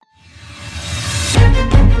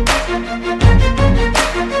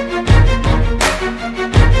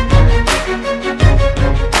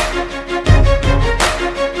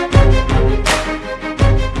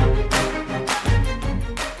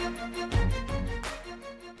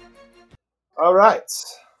All right.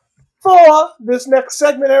 For this next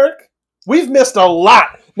segment, Eric, we've missed a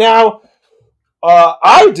lot. Now,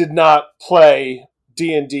 I did not play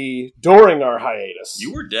D&D during our hiatus.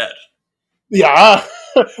 You were dead. Yeah.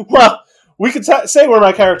 Well, we could say where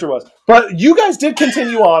my character was. But you guys did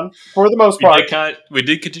continue on, for the most part. We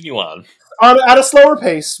did continue on. At a slower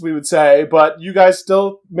pace, we would say, but you guys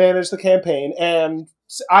still managed the campaign. And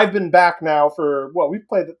I've been back now for, we've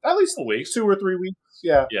played at least a week, 2 or 3 weeks.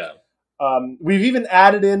 Yeah. Yeah. We've even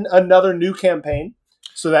added in another new campaign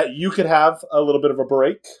so that you could have a little bit of a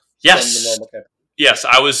break. Yes. From the normal campaign. Yes,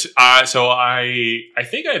 I was. So I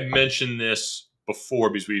think I mentioned this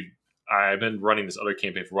before because I've been running this other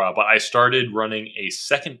campaign for a while, but I started running a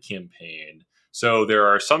second campaign. So there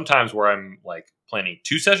are some times where I'm like planning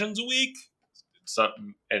 2 sessions a week,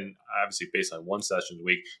 and obviously based on 1 session a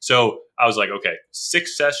week. So I was like, okay,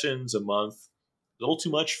 6 sessions a month, a little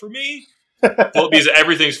too much for me. Well, because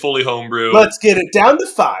everything's fully homebrew. Let's get it down to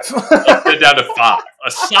 5. Let's get it down to 5. A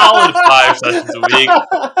solid 5 sessions a week.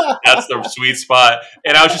 That's the sweet spot.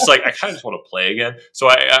 And I was just like, I kind of just want to play again. So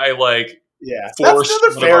I like, forced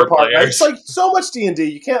that's the fair part. Right? Players. It's like so much D&D.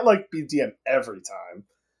 You can't like be DM every time.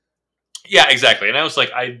 Yeah, exactly. And I was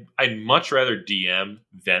like, I'd much rather DM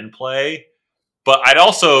than play, but I'd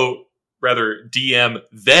also rather DM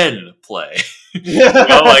than play.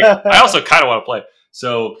 I also kind of want to play.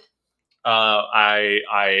 So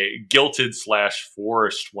I guilted /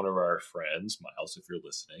 forced one of our friends, Miles, if you're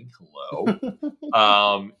listening,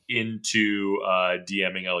 hello, into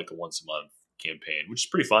DMing like a once a month campaign, which is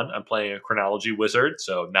pretty fun. I'm playing a chronology wizard,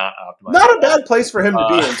 so not optimized. Not a bad place for him to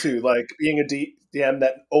be in, too. Like being a DM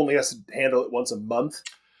that only has to handle it once a month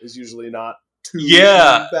is usually not too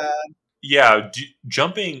bad. Yeah,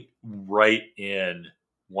 jumping right in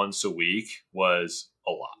once a week was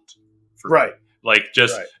a lot. Right.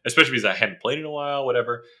 Especially because I hadn't played in a while,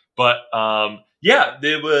 whatever. But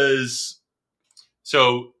it was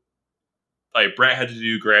so like Brett had to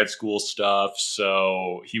do grad school stuff,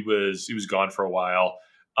 so he was gone for a while.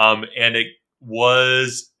 And it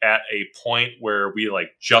was at a point where we like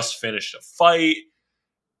just finished a fight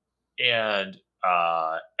and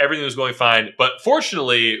everything was going fine. But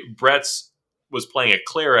fortunately, Brett's was playing a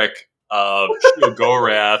cleric of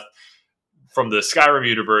Sheogorath from the Skyrim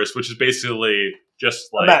universe, which is basically just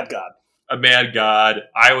like a mad god.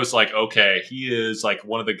 I was like, okay, he is like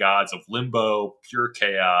one of the gods of limbo, pure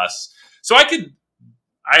chaos. So I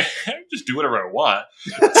just do whatever I want.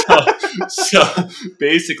 So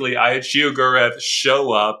basically, I had Sheogorath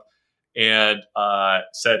show up and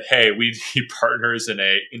said, hey, we need partners in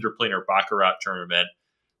a interplanar Baccarat tournament.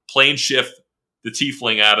 Plane shift the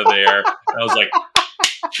tiefling out of there. And I was like,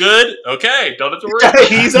 good. Okay. Don't have to worry.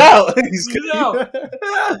 He's out. He's out.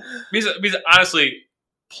 Because honestly,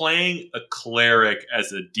 playing a cleric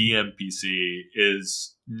as a DM PC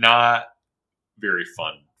is not very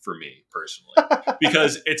fun for me personally.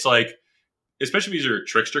 Because it's like, especially because you're a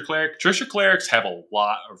trickster cleric. Trickster clerics have a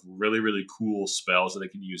lot of really, really cool spells that they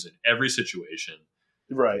can use in every situation.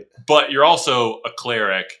 Right. But you're also a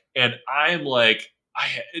cleric. And I'm like,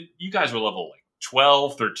 you guys were level like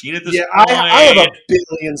 12, 13 at this point. I have a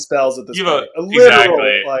billion spells at this point.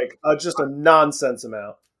 Exactly. Just a nonsense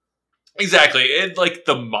amount. Exactly. And like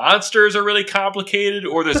the monsters are really complicated,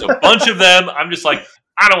 or there's a bunch of them. I'm just like,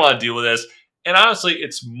 I don't want to deal with this. And honestly,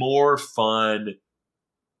 it's more fun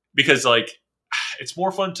because like it's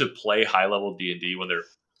more fun to play high level D&D when they're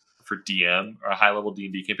for DM or a high level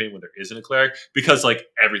D&D campaign when there isn't a cleric, because like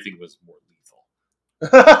everything was more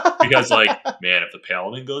lethal. Because like, man, if the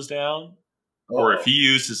paladin goes down, or if he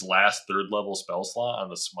used his last 3rd level spell slot on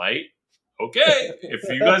the smite, okay, if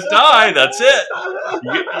you guys die, that's it.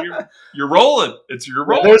 You're rolling. You're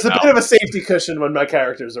rolling. There's a bit of a safety cushion when my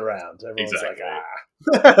character's around. Everyone's exactly.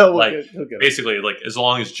 Like, we'll basically, like as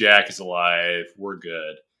long as Jack is alive, we're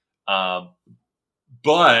good.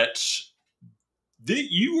 But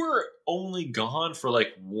you were only gone for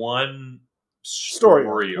like one story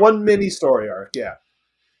arc. One mini story arc. Yeah.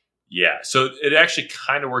 Yeah, so it actually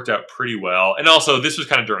kind of worked out pretty well. And also, this was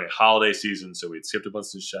kind of during holiday season, so we'd skipped a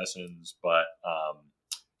bunch of sessions. But,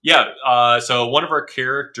 so one of our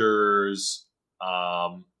characters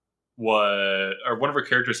one of our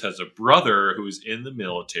characters has a brother who's in the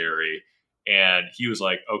military. And he was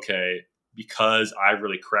like, okay, because I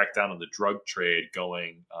really cracked down on the drug trade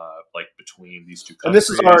going like between these two And countries. this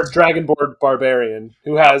is our Dragonborn barbarian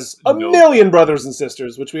who has a million brothers and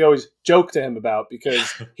sisters, which we always joke to him about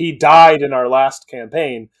because he died in our last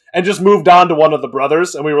campaign and just moved on to one of the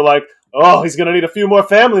brothers. And we were like, oh, he's going to need a few more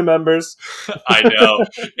family members. I know.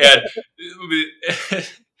 And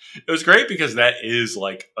it was great because that is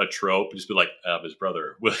like a trope. Just be like, his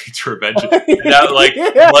brother willing to revenge him. And that like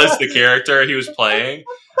was the character he was playing.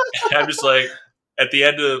 And I'm just like,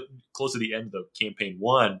 close to the end of the campaign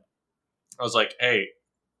 1, I was like, hey,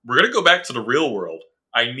 we're going to go back to the real world.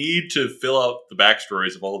 I need to fill out the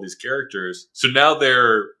backstories of all these characters. So now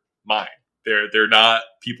they're mine. They're not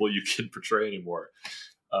people you can portray anymore.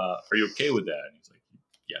 Are you okay with that? And he's like,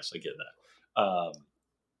 yes, I get that.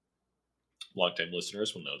 Longtime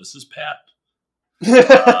listeners will know this is Pat.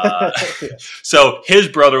 So his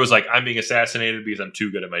brother was like, I'm being assassinated because I'm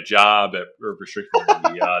too good at my job at restricting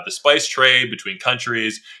the spice trade between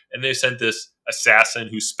countries. And they sent this assassin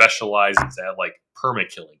who specializes at like perma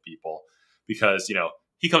killing people because,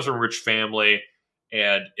 he comes from a rich family.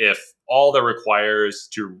 And if all that requires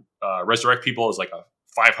to resurrect people is like a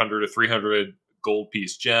 500 or 300 gold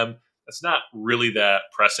piece gem, that's not really that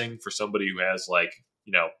pressing for somebody who has like,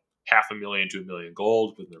 $500,000 to $1 million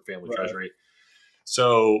gold within their family treasury.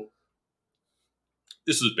 So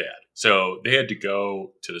this was bad. So they had to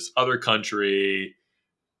go to this other country,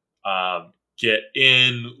 get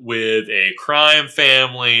in with a crime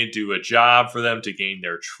family, do a job for them to gain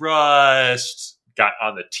their trust, got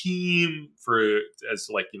on the team as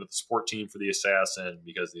the support team for the assassin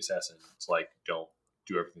because the assassins like don't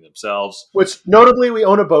do everything themselves. Which notably we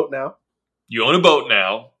own a boat now. You own a boat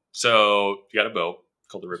now, so you got a boat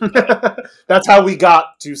called the River. That's how we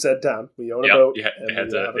got to said town. We own a boat. They had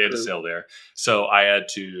to sail there. So I had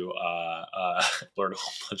to learn a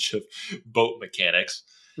whole bunch of boat mechanics.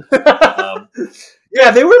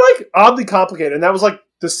 Yeah, they were like oddly complicated, and that was like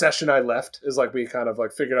the session I left. Is like we kind of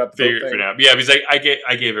like figured out the boat thing. Yeah, because like I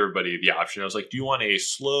gave everybody the option. I was like, do you want a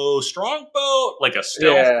slow, strong boat, like a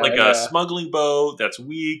stealth, a smuggling boat that's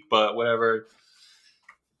weak but whatever.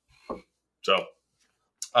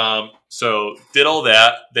 So did all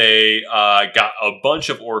that. They got a bunch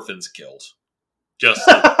of orphans killed. Just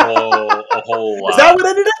a whole lot. Is that what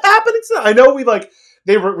ended up happening? I know we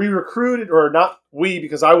recruited, or not we,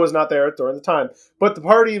 because I was not there during the time, but the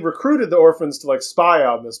party recruited the orphans to like spy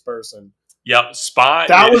on this person. Yep, spy.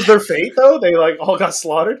 That was their fate, though? They like all got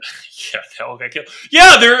slaughtered? Yeah, they all got killed.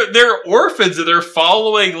 Yeah, they're orphans and they're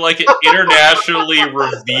following like an internationally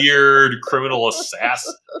revered criminal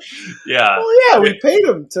assassin. Yeah. Well, yeah, we paid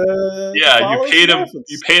him to. Yeah,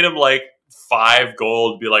 you paid him like 5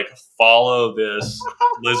 gold to be like, follow this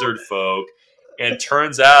lizard folk. And it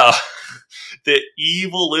turns out the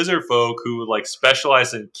evil lizard folk who like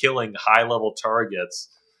specialize in killing high level targets.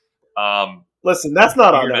 Listen, that's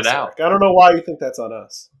not on us. I don't know why you think that's on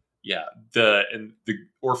us. Yeah, the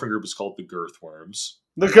orphan group is called the Girthworms.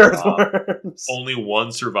 The Girthworms. Only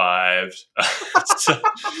one survived,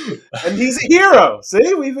 and he's a hero.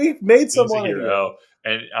 See, we've made someone a hero.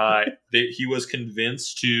 And he was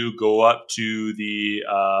convinced to go up to the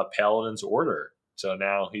Paladin's Order. So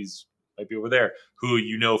now he's might be over there.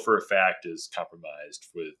 Who for a fact is compromised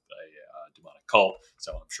with a demonic cult.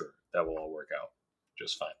 So I'm sure that will all work out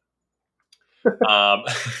just fine.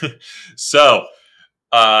 So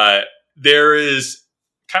there is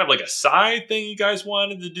kind of like a side thing you guys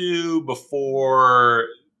wanted to do before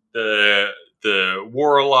the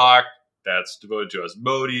warlock that's devoted to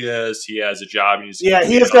Asmodeus. He has a job. He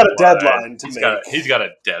has got a deadline to make. He's got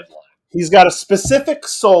a deadline. He's got a specific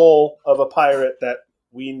soul of a pirate that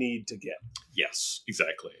we need to get. Yes,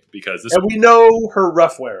 exactly. Because and we know her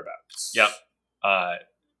rough whereabouts. Yep.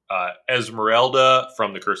 Esmeralda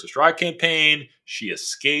from the Curse of Strahd campaign, she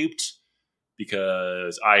escaped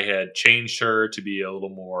because I had changed her to be a little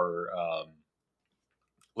more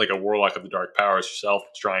like a warlock of the Dark Powers herself,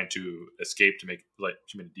 trying to escape to make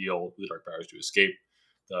she made a deal with the Dark Powers to escape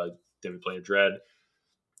the Demiplane of Dread.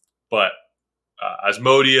 But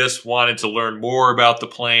Asmodeus wanted to learn more about the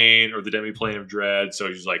plane or the Demiplane of Dread, so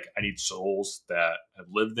he's like, I need souls that have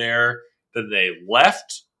lived there. Then they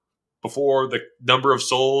left before the number of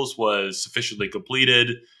souls was sufficiently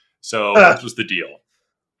completed. So this was the deal.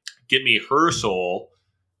 Get me her soul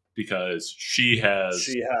because she has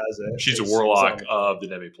it. She's a warlock of the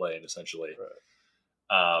Demiplane, essentially.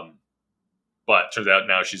 Right. But turns out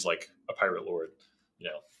now she's like a pirate lord.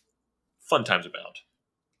 Fun times abound.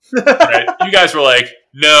 Right? You guys were like,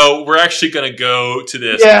 no, we're actually going to go to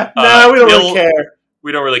this. Yeah, no, we don't really care.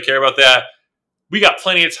 We don't really care about that. We got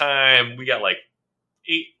plenty of time. We got like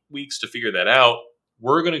 8 weeks to figure that out.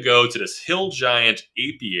 we're going to go to this hill giant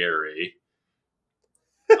apiary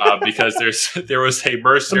because there was a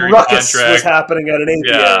mercenary Some ruckus contract was happening at an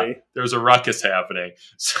apiary. Yeah, there was a ruckus happening.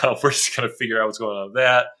 So we're just going to figure out what's going on with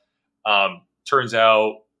that. Turns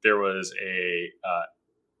out there was a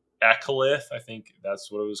Echolith, I think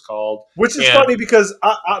that's what it was called. Which is funny because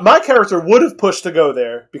my character would have pushed to go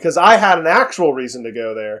there because I had an actual reason to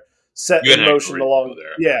go there, set in motion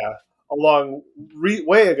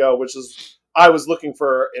way ago, which is I was looking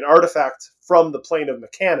for an artifact from the plane of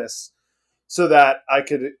Mechanus so that I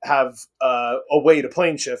could have a way to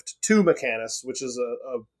plane shift to Mechanus, which is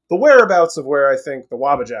the whereabouts of where I think the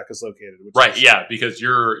Wabbajack is located. Because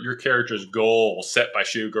your character's goal set by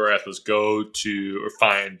Sheogorath was go to or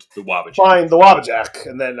find the Wabbajack. Find the Wabbajack,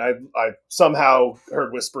 and then I somehow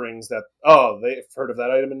heard whisperings that they've heard of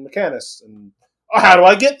that item in Mechanus, and how do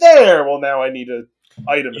I get there? Well, now I need an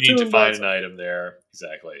item. You need to find an item there,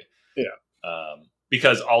 exactly. Yeah.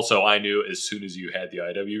 Because also I knew as soon as you had the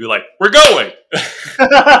item, you'd be like, "We're going."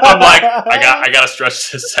 I'm like, I got to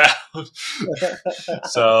stretch this out.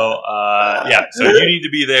 So you need to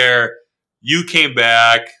be there. You came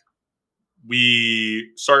back.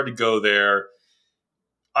 We started to go there.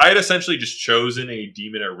 I had essentially just chosen a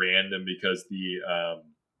demon at random because the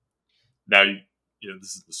now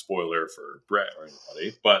this is the spoiler for Brett or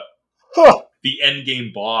anybody, but the end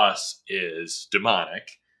game boss is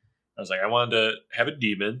demonic. I was like, I wanted to have a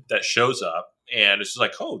demon that shows up, and it's just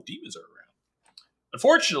like, oh, demons are around.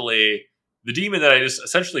 Unfortunately, the demon that I just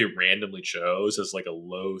essentially randomly chose as like a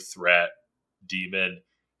low threat demon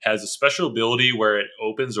has a special ability where it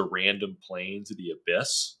opens a random plane to the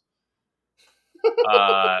abyss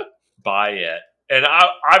by it. And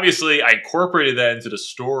obviously, I incorporated that into the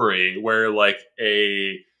story where like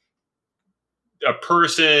a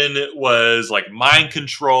person was like mind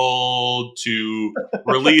controlled to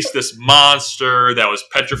release this monster that was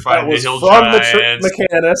petrified the hill giants.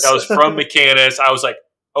 Mechanus. That was from Mechanus. I was like,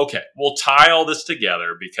 okay, we'll tie all this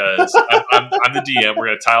together because I'm the DM. We're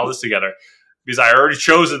going to tie all this together because I already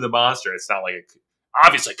chosen the monster. It's not like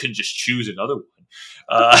obviously I couldn't just choose another one.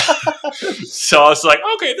 So I was like,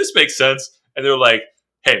 okay, this makes sense. And they're like,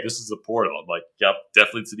 hey, this is the portal. I'm like, yep,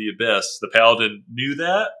 definitely to the abyss. The paladin knew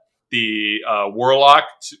that. The warlock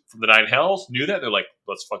from the Nine Hells knew that. They're like,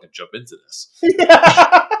 let's fucking jump into this. Yeah.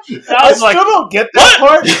 I still don't get that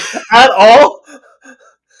part at all.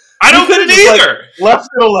 I don't get it either. Like, left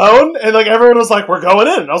it alone, and like everyone was like, "We're going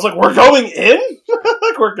in." And I was like, "We're going in?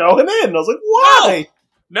 Like we're going in?" And I was like, "Why?"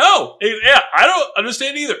 No, I don't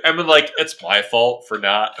understand either. I mean, like, it's my fault for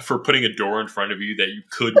putting a door in front of you that you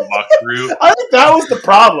could walk through. I think that was the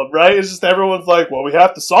problem, right? It's just everyone's like, well, we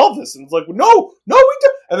have to solve this. And it's like, no, we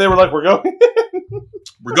don't. And they were like, we're going in.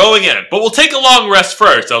 We're going in, but we'll take a long rest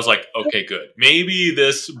first. I was like, okay, good. Maybe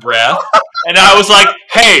this breath. And I was like,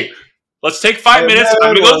 hey, let's take 5 minutes. I'm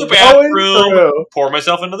going to go to the bathroom, pour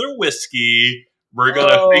myself another whiskey. We're going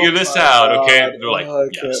to figure this out, okay? And they're like,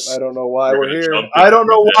 yes. I don't know why we're here. I don't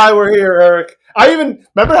know why we're here, Eric. I even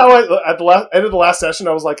remember how at the end of the last session,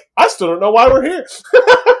 I was like, I still don't know why we're here.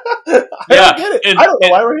 I don't get it. I don't know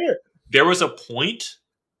why we're here. There was a point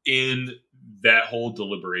in that whole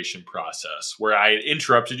deliberation process where I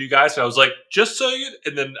interrupted you guys. And I was like, just so you...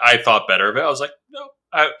 And then I thought better of it. I was like, no,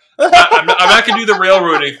 I'm not going to do the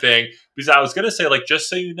railroading thing because I was going to say, like, just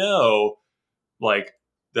so you know, like,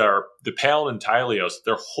 the Paladin Tylios,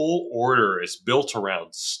 their whole order is built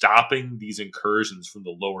around stopping these incursions from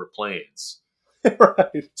the lower planes.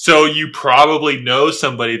 Right. So you probably know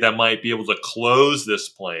somebody that might be able to close this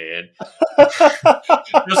plane.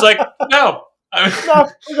 It's like, no. I'm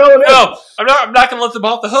not going to let them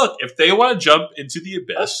off the hook. If they want to jump into the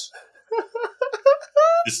abyss,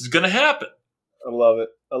 this is going to happen. I love it.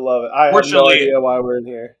 I have no idea why we're in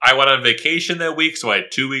here. I went on vacation that week, so I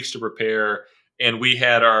had 2 weeks to prepare. And we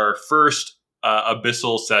had our first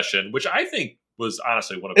Abyssal session, which I think was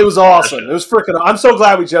honestly one of it was awesome. Sessions. It was freaking. I'm so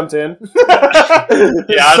glad we jumped in.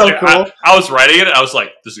 Yeah, so cool. I was writing it. I was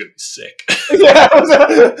like, "This is gonna be sick." Yeah,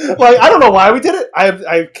 like I don't know why we did it.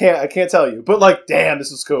 I can't tell you, but like, damn, this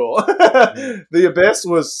was cool. The Abyss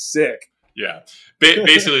was sick. Yeah,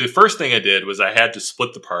 basically, the first thing I did was I had to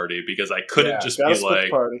split the party because I couldn't just be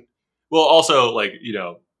like. Well, also like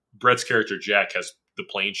Brett's character Jack has the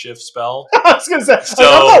plane shift spell. I was gonna say,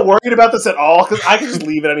 I'm not worried about this at all because I can just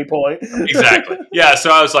leave at any point. Exactly. Yeah. So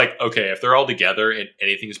I was like, okay, if they're all together and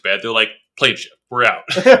anything's bad, they're like, plane shift. We're out.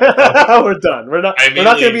 We're done. We're not going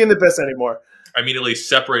to be in the abyss anymore. I immediately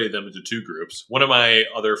separated them into two groups. One of my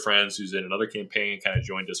other friends who's in another campaign kind of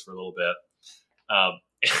joined us for a little bit.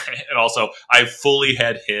 And also, I fully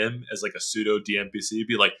had him as like a pseudo DMPC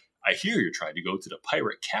be like, I hear you're trying to go to the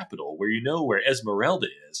pirate capital where you know where Esmeralda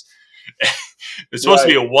is. It's supposed to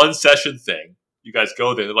be a 1-session thing. You guys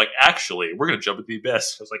go there. They're like, actually, we're going to jump into the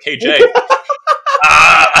abyss. I was like, hey, Jay,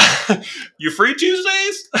 you free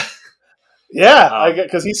Tuesdays? Yeah,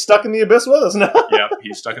 because he's stuck in the abyss with us now. Yeah,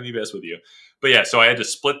 he's stuck in the abyss with you. But yeah, so I had to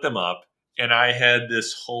split them up, and I had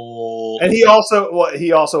this whole. And he also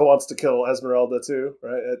wants to kill Esmeralda too,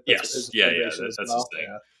 right? That's his thing. Yeah.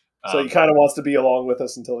 So he kind of wants to be along with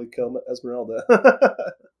us until he kills Esmeralda.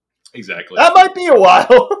 Exactly. That might be a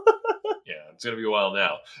while. Yeah, it's gonna be a while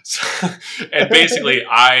now. So, and basically,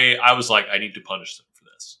 I was like, I need to punish them for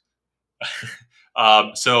this.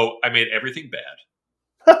 So I made everything bad,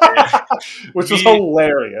 which was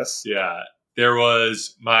hilarious. Yeah, there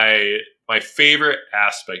was my favorite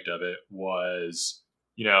aspect of it was,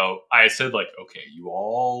 I said like, okay, you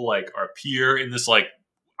all like are here in this like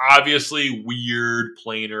obviously weird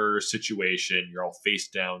planar situation. You're all face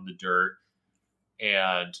down in the dirt,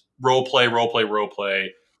 and role play.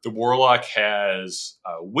 The warlock has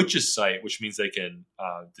witch's sight, which means they can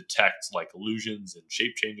detect like illusions and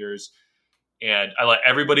shape changers. And I let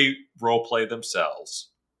everybody role play themselves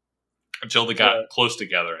until they got close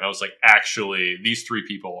together. And I was like, actually, these 3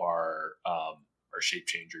 people are shape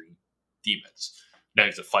changing demons. Now you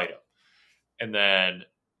have to fight them. And then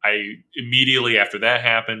I immediately after that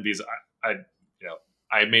happened, because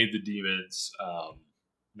I made the demons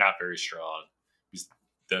not very strong. Because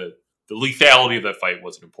the lethality of that fight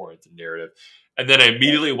wasn't important to the narrative. And then I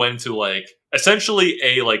immediately went to like essentially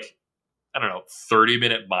a like, I don't know,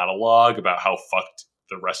 30-minute monologue about how fucked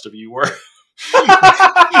the rest of you were.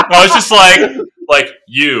 I was just like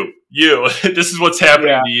you, this is what's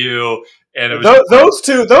happening to you. And it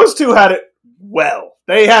was those two had it well.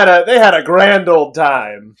 They had a grand old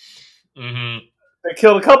time. Mm-hmm. They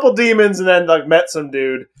killed a couple demons and then like met some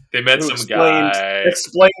dude. They met some guy.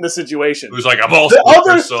 Explained the situation. Who's like, I'm all the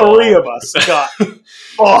other 3 of us got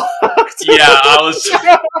fucked. Yeah,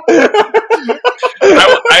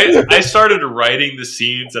 I started writing the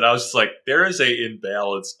scenes and I was just like, there is a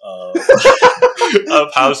imbalance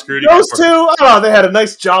of how screwed those 2. They had a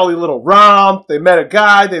nice jolly little romp. They met a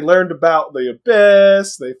guy. They learned about the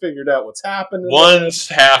abyss. They figured out what's happening. One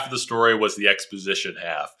half of the story was the exposition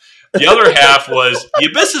half. The other half was the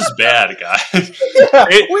abyss is bad, guys. Yeah,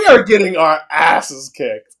 we are getting our asses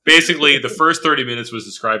kicked. Basically, the first 30 minutes was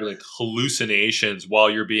describing like hallucinations while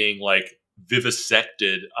you're being like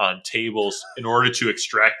vivisected on tables in order to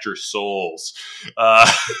extract your souls.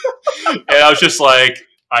 And I was just like,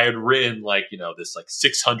 I had written like, this like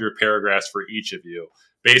 600 paragraphs for each of you.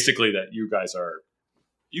 Basically that you guys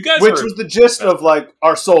was the gist of like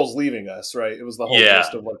our souls leaving us, right? It was the whole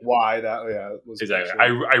gist of like why that it was exactly.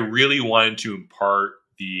 I really wanted to impart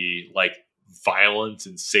the like violence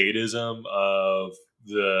and sadism of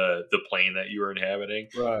the plane that you were inhabiting.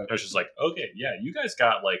 Right. I was just like, okay, yeah, you guys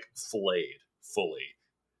got like filleted fully.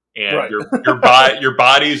 And your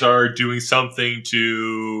bodies are doing something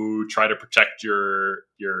to try to protect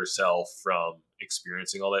yourself from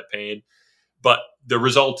experiencing all that pain. But the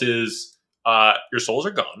result is your souls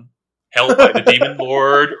are gone, held by the demon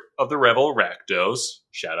lord of the Revel, Rakdos.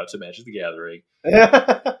 Shout out to Magic the Gathering.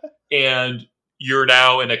 And you're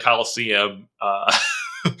now in a Coliseum,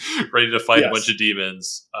 ready to fight a bunch of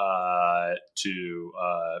demons to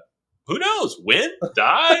who knows, win,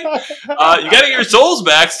 die. You got to get your souls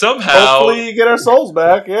back somehow. Hopefully you get our souls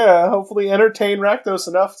back, yeah. Hopefully entertain Rakdos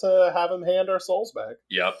enough to have him hand our souls back.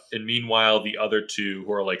 Yep. And meanwhile, the other 2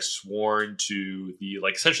 who are like sworn to the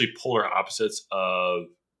like essentially polar opposites of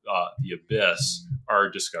the abyss are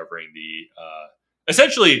discovering the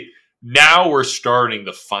essentially now we're starting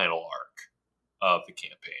the final arc of the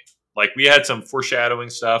campaign. Like we had some foreshadowing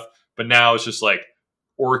stuff, but now it's just like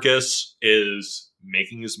Orcus is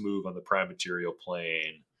making his move on the prime material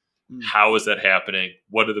plane. How is that happening?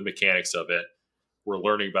 What are the mechanics of it? We're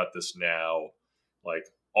learning about this now. Like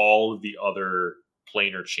all of the other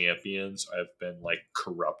planar champions have been like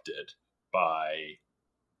corrupted by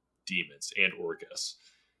demons and Orcus.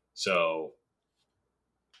 So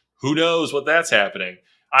who knows what that's happening?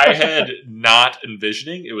 I had not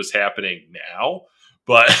envisioning it was happening now,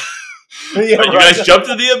 but you guys jumped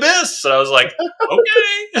in the abyss, and I was like,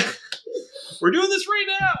 okay. We're doing this right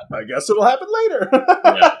now. I guess it'll happen later.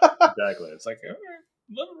 Yeah, exactly. It's like, all right,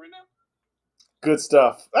 love it right now. Good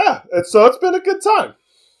stuff. So it's been a good time.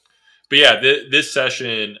 But yeah, this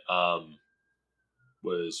session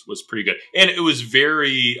was pretty good, and it was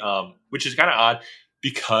very, which is kind of odd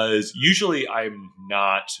because usually I'm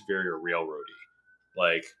not very railroady.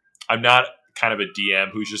 Like I'm not kind of a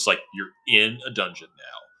DM who's just like you're in a dungeon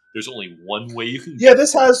now. There's only one way you can. Yeah,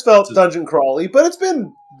 this has felt dungeon crawly, but it's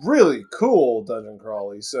been really cool dungeon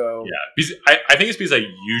crawly. So Yeah, because I think it's because I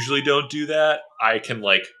usually don't do that. I can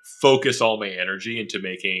like focus all my energy into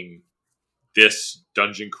making this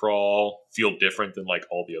dungeon crawl feel different than like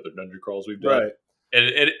all the other dungeon crawls we've done. right,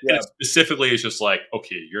 And specifically, it's just like,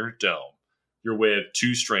 okay, you're in a dome. You're with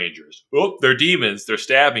two strangers. Oh, they're demons. They're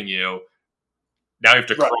stabbing you. Now you have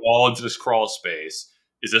to crawl into this crawl space.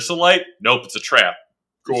 Is this a light? Nope, it's a trap.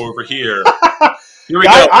 Go over here. Here we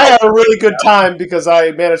go. I had a really good time because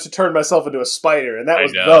I managed to turn myself into a spider, and that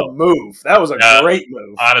was the move. That was a great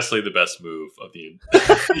move. Honestly, the best move of the.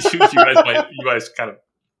 you guys kind of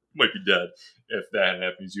might be dead if that hadn't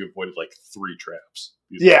happened. You avoided like 3 traps.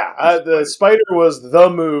 The spider was the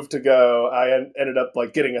move to go. I ended up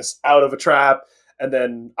like getting us out of a trap, and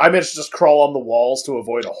then I managed to just crawl on the walls to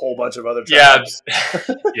avoid a whole bunch of other traps.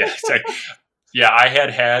 Yeah, exactly. Yeah, I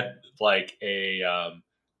had like a.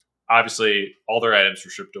 Obviously, all their items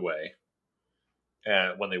were stripped away,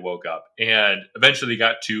 and when they woke up, and eventually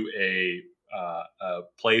got to a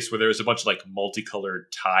place where there was a bunch of like multicolored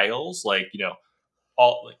tiles, like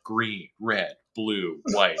all like green, red, blue,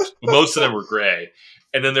 white. Most of them were gray,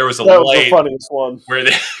 and then there was a light. Was the funniest one where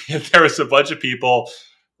there was a bunch of people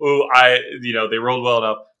who they rolled well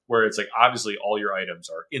enough where it's like obviously all your items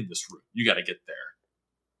are in this room. You got to get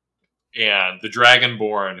there, and the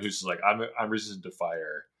Dragonborn who's like I'm resistant to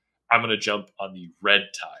fire. I'm going to jump on the red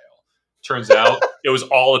tile. Turns out it was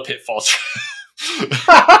all a pitfall trap.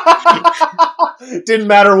 Didn't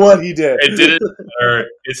matter what he did. It didn't matter.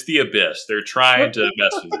 It's the abyss. They're trying to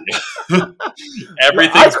mess with you.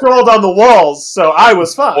 Everything. I crawled on the walls, so I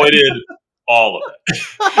was fine. Avoided all of it.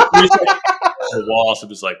 The walls. I'm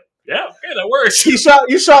just like, yeah, okay, that works.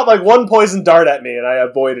 You shot like one poison dart at me, and I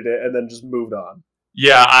avoided it, and then just moved on.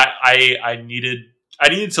 Yeah, I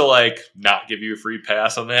needed to like not give you a free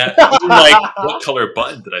pass on that. Like, what color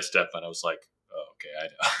button did I step on? I was like, oh, okay, I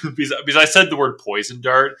know. because I said the word poison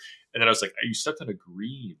dart, and then I was like, you stepped on a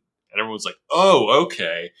green, and everyone was like, oh,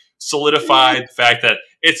 okay. Solidified the fact that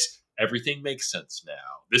everything makes sense now.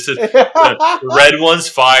 This is the red one's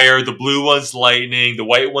fire, the blue one's lightning, the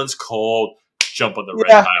white one's cold. Jump on the red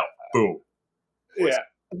tile, boom. Poison. Yeah.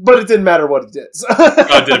 But it didn't matter what it did. So. No,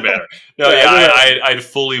 it didn't matter. No, I'd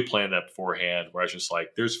fully planned that beforehand, where I was just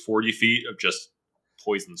like, there's 40 feet of just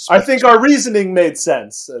poison smoke. I think our reasoning made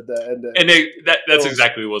sense. That's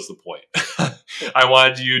exactly what was the point. I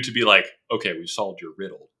wanted you to be like, okay, we solved your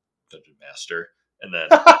riddle, Dungeon Master. And then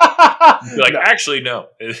be like, actually, no.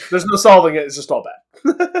 There's no solving it. It's just all bad.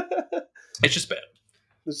 It's just bad.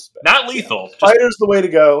 Not lethal. Yeah. Spider's the way to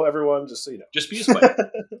go, everyone, just so you know. Just be a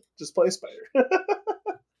spider. Just play spider.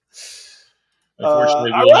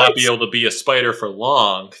 Unfortunately, we will not be able to be a spider for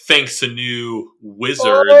long, thanks to new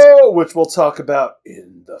wizards. Which we'll talk about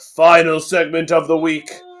in the final segment of the week.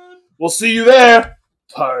 We'll see you there.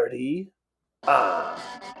 Party on.